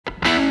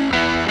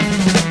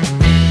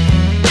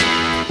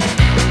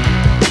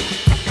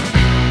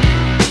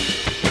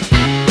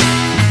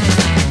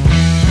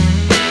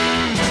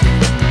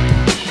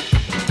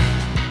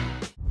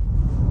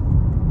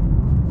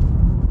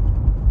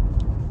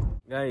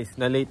Guys,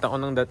 na-late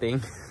ako ng dating.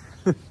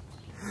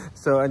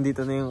 So,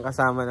 andito na yung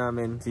kasama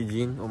namin, si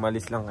Jean.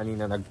 Umalis lang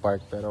kanina,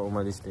 nag-park, pero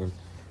umalis din.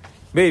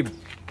 Babe!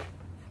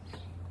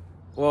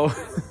 Wow!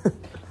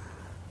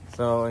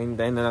 So,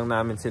 hintayin na lang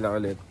namin sila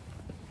ulit.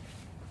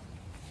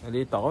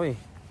 Na-late ako eh.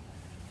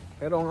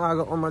 Pero ang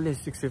aga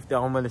umalis, 6:50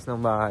 ako umalis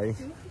ng bahay.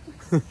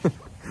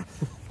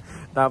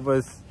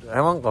 Tapos,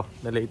 ewan ko,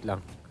 na-late lang.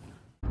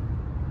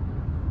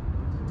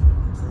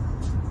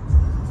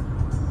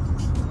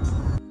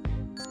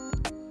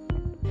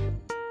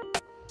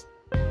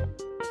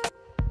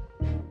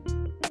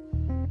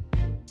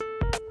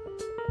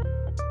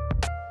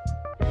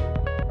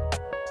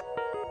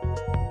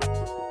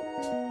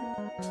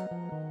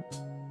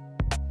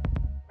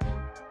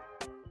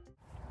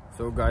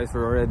 So guys,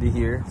 we're already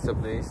here sa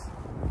place.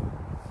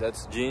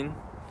 That's Jean.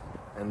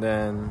 And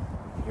then,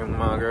 yung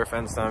mga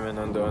girlfriends namin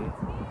nandun.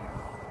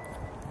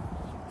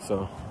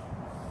 So,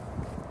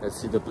 let's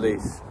see the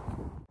place.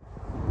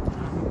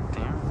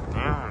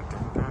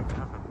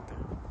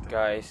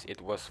 Guys,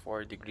 it was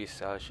 4 degrees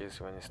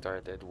Celsius when we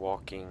started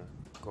walking,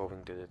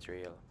 going to the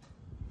trail.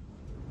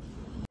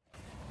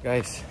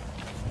 Guys,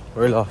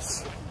 we're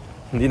lost.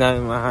 Hindi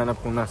namin mahanap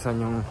kung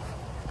nasan yung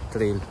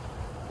trail.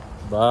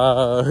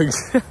 Bugs!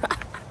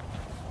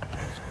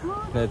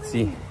 Let's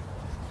see.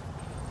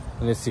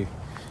 Let's see.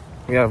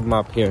 We have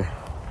map here.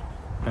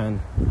 And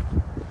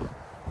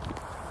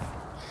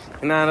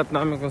hinahanap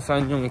namin kung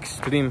saan yung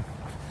extreme.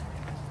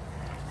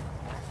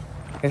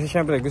 Kasi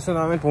syempre gusto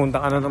namin punta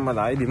ka na ng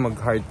malayo, di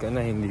mag-hard ka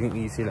na, hindi yung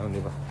easy lang, di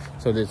ba?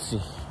 So let's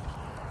see.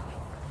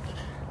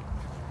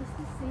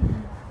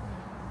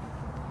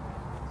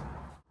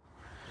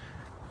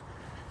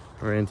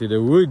 We're into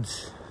the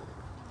woods.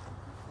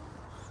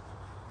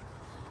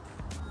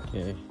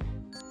 Okay.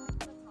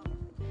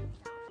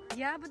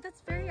 Yeah, but that's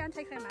very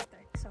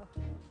anticlimactic, so.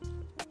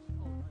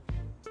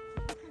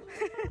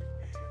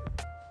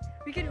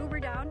 We can Uber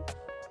down.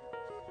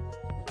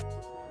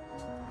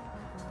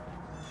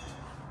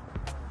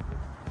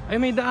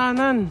 Ay, may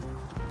daanan.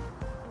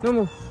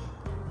 No mo.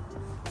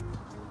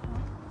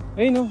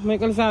 Ay, no, may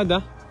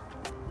kalsada.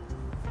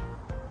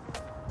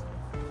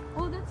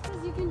 Oh, that's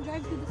because you can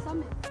drive to the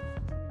summit.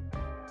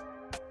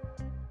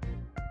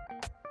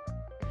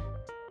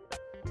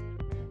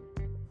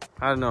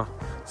 I don't know.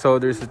 So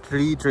there's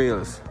 3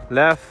 trails.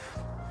 Left,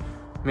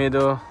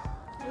 middle.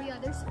 Oh yeah,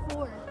 there's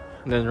 4.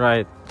 Then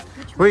right.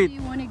 Which Wait. way do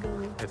you want to go?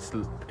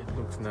 It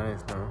looks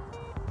nice now.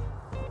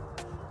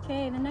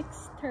 Okay, the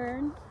next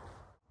turn.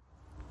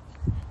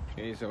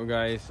 Okay, so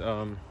guys,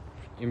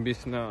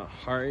 imbis na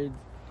hard,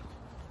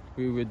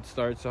 we would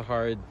start sa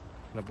hard.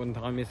 Napunta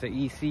kami sa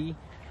easy,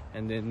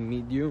 and then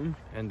medium,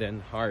 and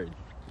then hard.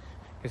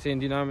 Kasi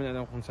hindi namin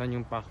alam kung saan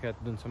yung packet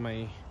dun sa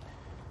may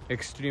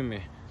extreme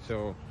eh.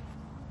 So,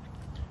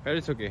 pero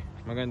it's okay.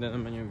 Maganda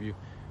naman yung view.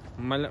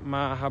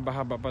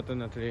 Mahaba-haba pa to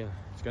na trail.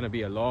 It's gonna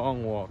be a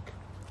long walk.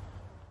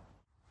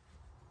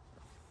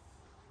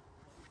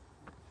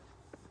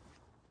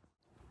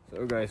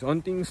 So guys,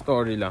 onting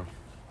story lang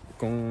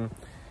kung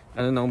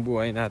ano nang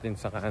buhay natin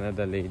sa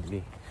Canada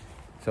lately.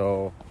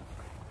 So,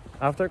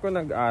 after ko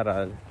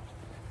nag-aral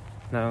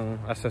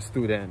as a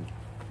student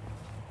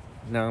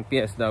ng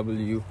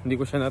PSW, hindi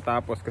ko siya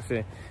natapos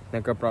kasi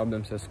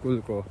nagka-problem sa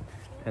school ko.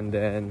 And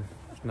then,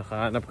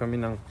 nakahanap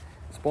kami ng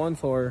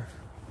sponsor.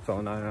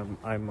 So now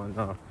I'm on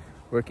a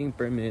working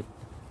permit.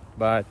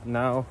 But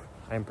now,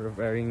 I'm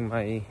preparing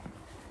my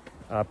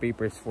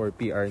papers for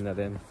PR na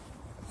din.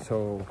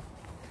 So,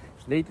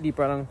 lately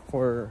parang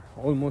for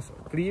almost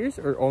 3 years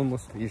or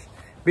almost 3 years?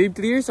 Babe,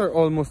 3 years or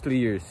almost 3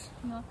 years?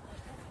 No.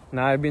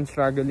 Na I've been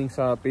struggling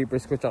sa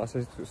papers ko tsaka sa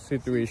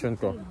situation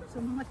ko. So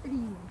mga 3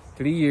 years.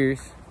 3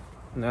 years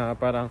na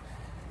parang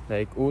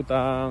like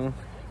utang,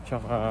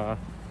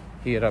 tsaka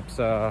hirap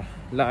sa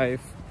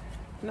life.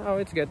 Now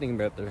it's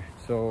getting better.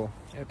 So,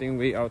 ito yung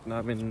way out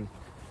namin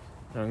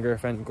ng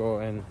girlfriend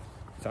ko and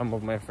some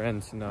of my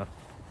friends na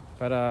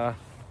para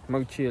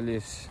mag-chill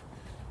is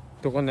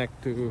to connect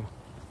to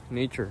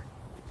nature.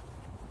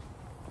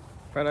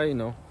 Para, you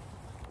know,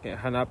 kaya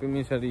hanapin mo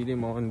yung sarili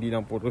mo, hindi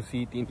lang puro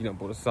city, hindi lang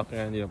puro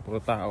sasakyan, hindi lang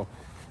puro tao.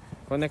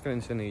 Connect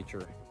rin sa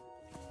nature.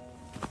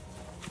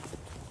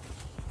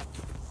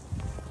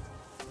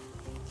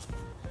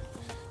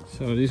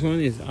 So, this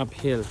one is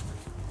uphill.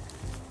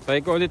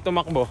 Try ko ulit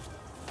tumakbo.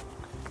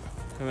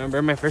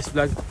 Remember my first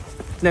vlog?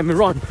 Let me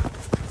run!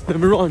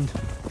 Let me run!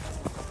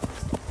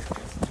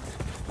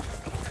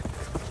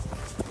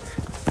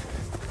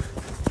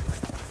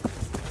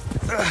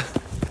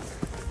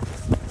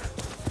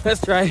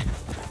 Let's try.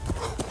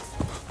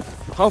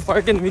 How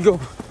far can we go?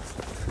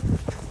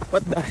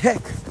 What the heck?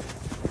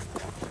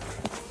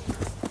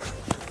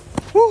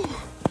 Woo!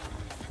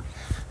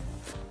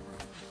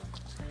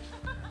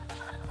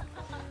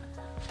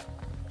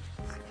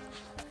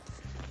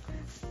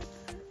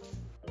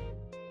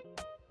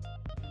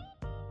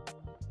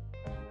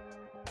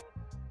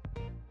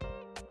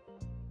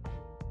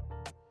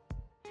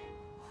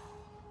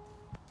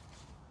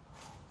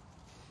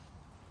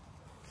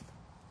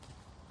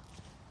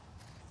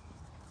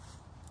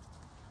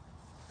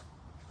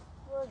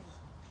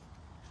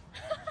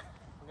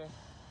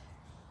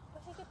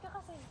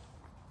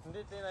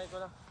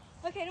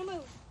 Okay, don't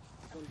move.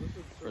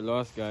 We're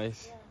lost,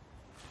 guys.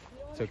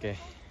 It's okay.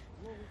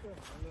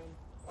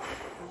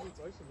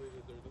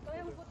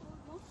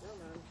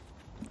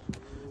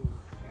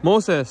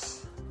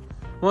 Moses!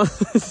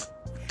 Moses!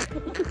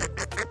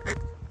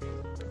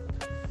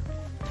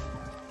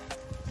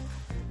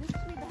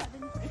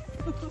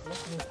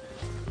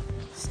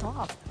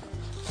 Stop.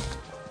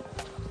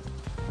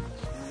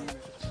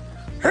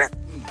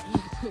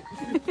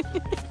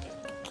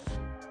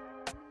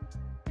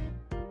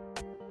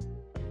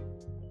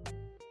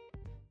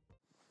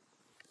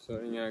 So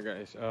yun nga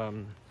guys,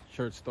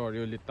 short story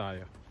ulit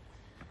tayo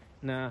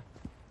na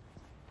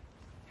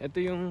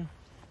ito yung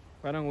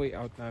parang way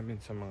out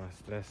namin sa mga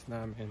stress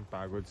namin,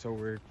 pagod sa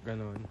work,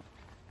 ganun.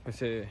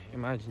 Kasi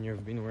imagine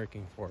you've been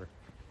working for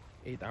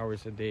 8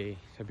 hours a day,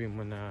 sabihin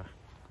mo na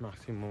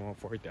maximum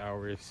 40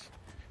 hours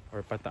or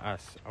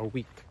pataas a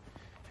week,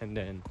 and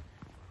then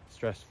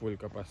stressful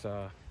ka pa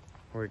sa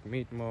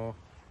workmate mo,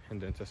 and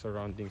then sa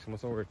surroundings mo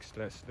sa work,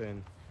 stress din,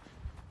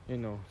 you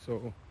know.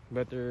 So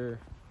better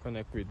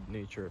connect with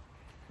nature,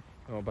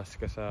 lumabas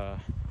ka sa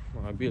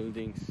mga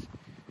buildings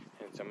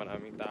and sa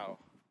maraming tao.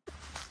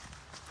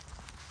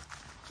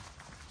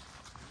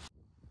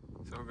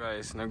 So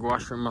guys,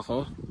 nag-washroom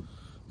ako,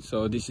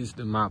 so this is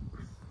the map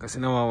kasi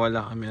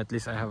nawawala kami. At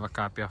least I have a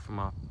copy of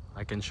map,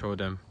 I can show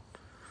them.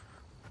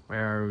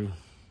 Where are we?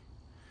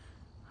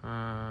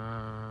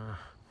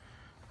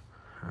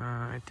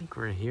 I think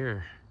we're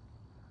here.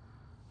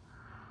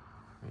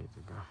 Way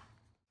to go.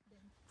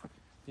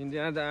 Yung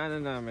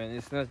dinadaanan namin,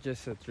 it's not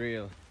just a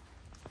trail,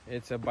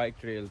 it's a bike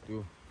trail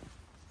too.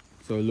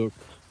 So look,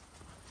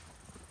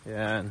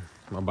 yan,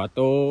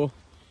 mabato,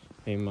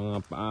 may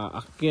mga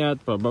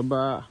paakyat,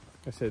 pababa,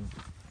 kasi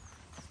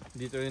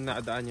dito rin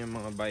nakadaan yung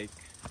mga bike.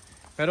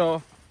 Pero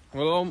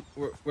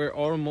we're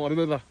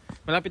almost,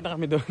 malapit na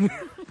kami doon.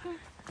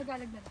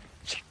 Tagalog na lang.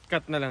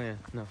 Cut na lang yan,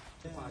 no.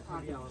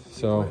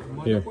 So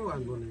here,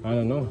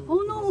 I don't know. Oh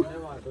no!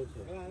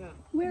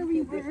 Where we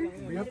were?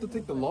 We have to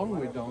take the long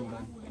way down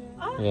then.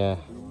 Yeah.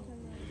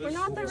 We're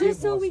not there.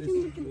 Just so we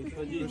can look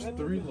at the There's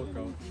 3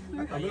 lookouts.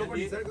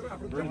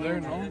 We're there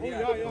now. Oh,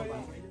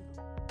 yeah.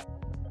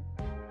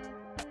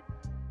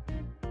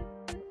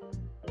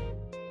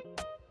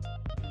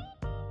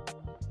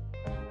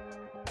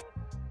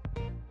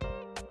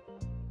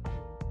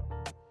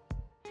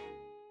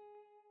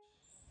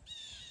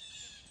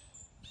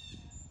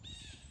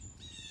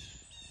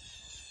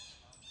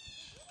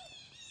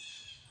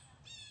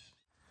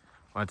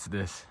 What's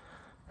this?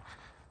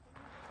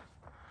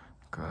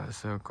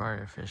 Kelso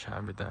aquarium fish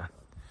habitat.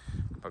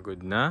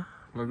 Pagod na?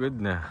 Pagod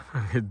na.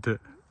 Pagod na.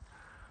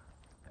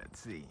 Let's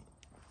see.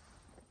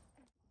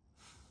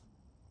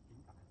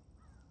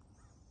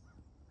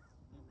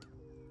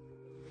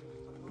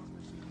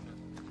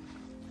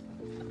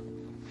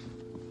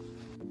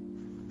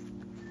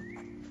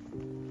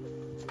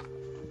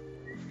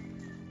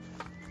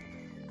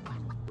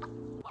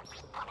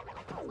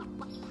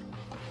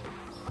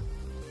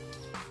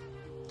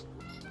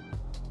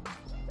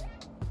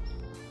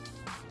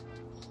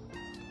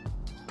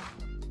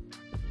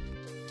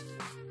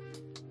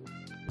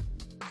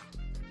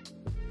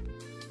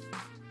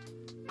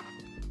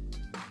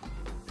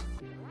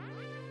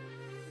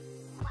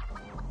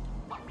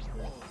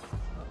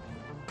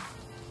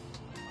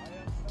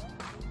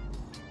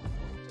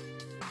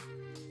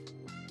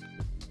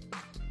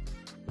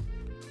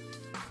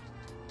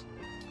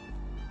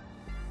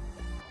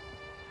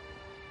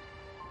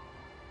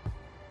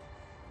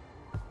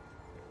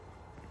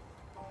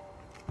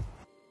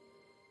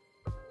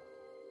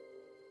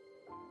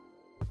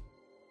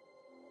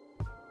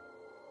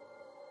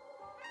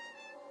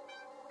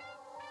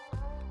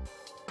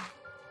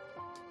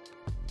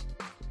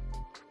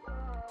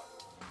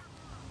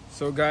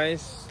 So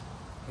guys,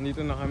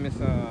 nandito na kami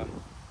sa,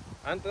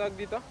 anong tawag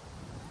dito?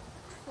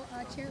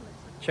 chairlift.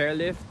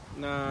 Chairlift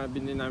na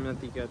binili namin ng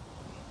ticket.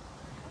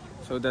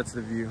 So that's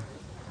the view.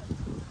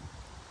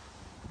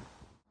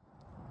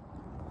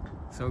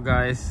 So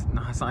guys,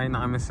 nakasakay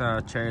na kami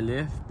sa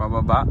chairlift,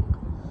 pababa.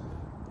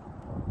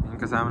 Yung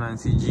kasama namin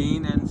si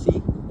Jean and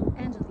si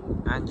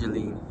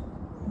Angeline.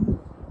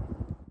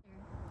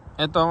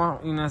 Ito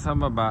yung nasa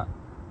baba.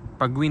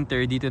 Pag winter,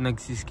 dito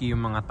nagsiski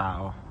yung mga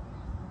tao.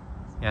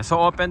 Yeah,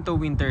 so open to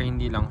winter,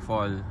 hindi lang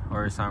fall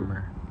or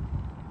summer.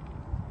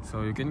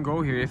 So you can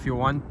go here if you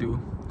want to.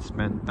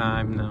 Spend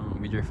time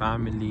with your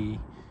family.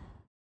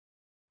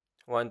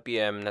 1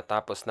 PM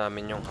natapos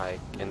namin yung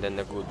hike and then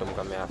nagutom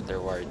kami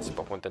afterwards.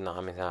 Papunta na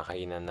kami sa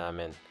kainan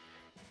namin.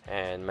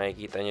 And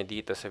makikita nyo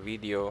dito sa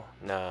video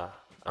na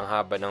ang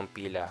haba ng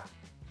pila.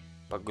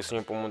 Pag gusto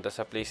nyo pumunta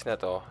sa place na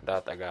to,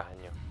 tatagahan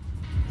nyo.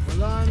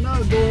 Wala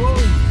na, go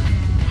home!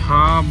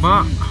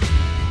 Haba!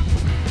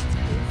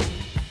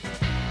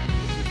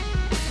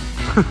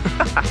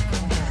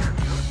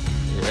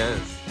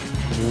 Yes.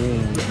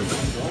 Boom.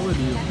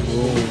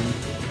 Boom.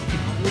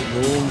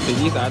 Boom.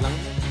 Tigita lang.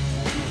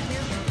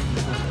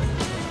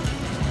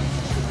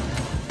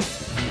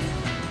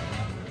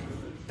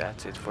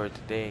 That's it for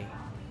today.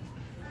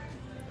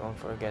 Don't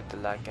forget to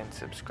like and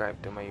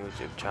subscribe to my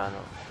YouTube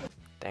channel.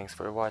 Thanks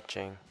for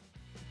watching.